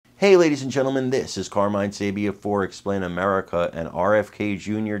Hey ladies and gentlemen, this is Carmine Sabia for Explain America, and RFK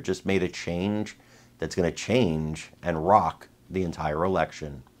Jr. just made a change that's going to change and rock the entire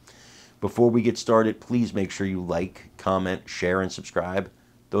election. Before we get started, please make sure you like, comment, share, and subscribe.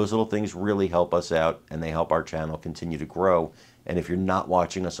 Those little things really help us out and they help our channel continue to grow. And if you're not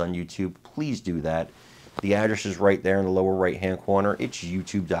watching us on YouTube, please do that. The address is right there in the lower right hand corner. It's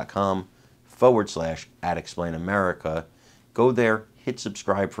youtube.com/@explainamerica. Go there, hit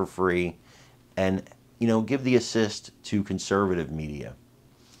subscribe for free, and give the assist to conservative media.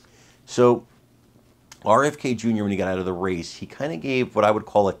 So RFK Jr., when he got out of the race, he kind of gave what I would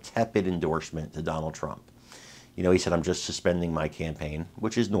call a tepid endorsement to Donald Trump. He said, I'm just suspending my campaign,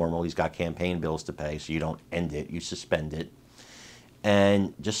 which is normal. He's got campaign bills to pay, so you don't end it, you suspend it.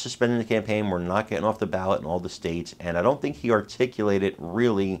 And just suspending the campaign, we're not getting off the ballot in all the states. And I don't think he articulated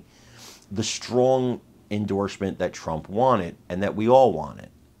really the strong endorsement that Trump wanted and that we all wanted.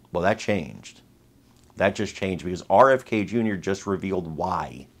 Well, that changed. That just changed because RFK Jr. just revealed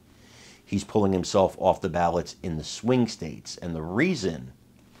why he's pulling himself off the ballots in the swing states. And the reason,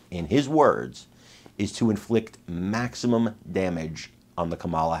 in his words, is to inflict maximum damage on the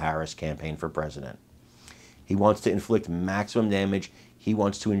Kamala Harris campaign for president. He wants to inflict maximum damage. He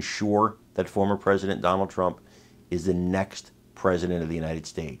wants to ensure that former President Donald Trump is the next president of the United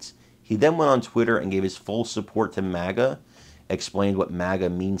States. He then went on Twitter and gave his full support to MAGA, explained what MAGA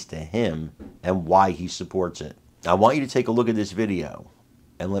means to him and why he supports it. I want you to take a look at this video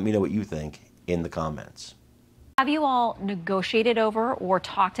and let me know what you think in the comments. Have you all negotiated over or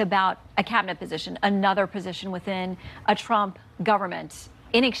talked about a cabinet position, another position within a Trump government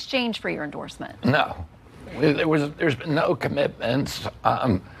in exchange for your endorsement? No. There's been no commitments.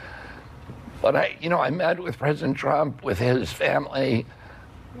 But I met with President Trump, with his family,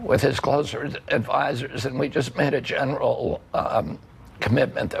 with his closer advisors, and we just made a general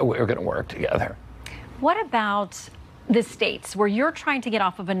commitment that we were going to work together. What about the states where you're trying to get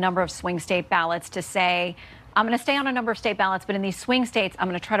off of a number of swing state ballots to say, I'm going to stay on a number of state ballots, but in these swing states, I'm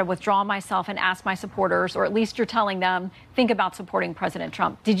going to try to withdraw myself and ask my supporters, or at least you're telling them, think about supporting President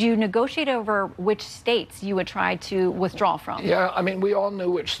Trump. Did you negotiate over which states you would try to withdraw from? Yeah, we all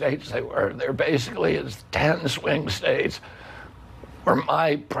knew which states they were. There basically is 10 swing states where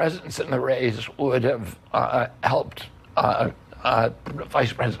my presence in the race would have helped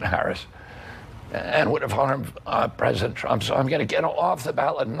Vice President Harris and would have harmed President Trump. So I'm going to get off the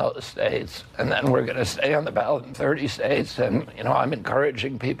ballot in those states, and then we're going to stay on the ballot in 30 states. And, I'm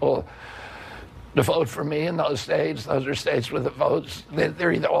encouraging people to vote for me in those states. Those are states where the votes,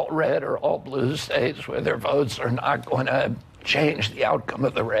 they're either all red or all blue states, where their votes are not going to change the outcome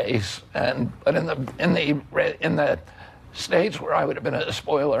of the race. But in the states where I would have been a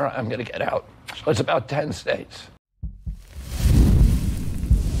spoiler, I'm going to get out. So it's about 10 states.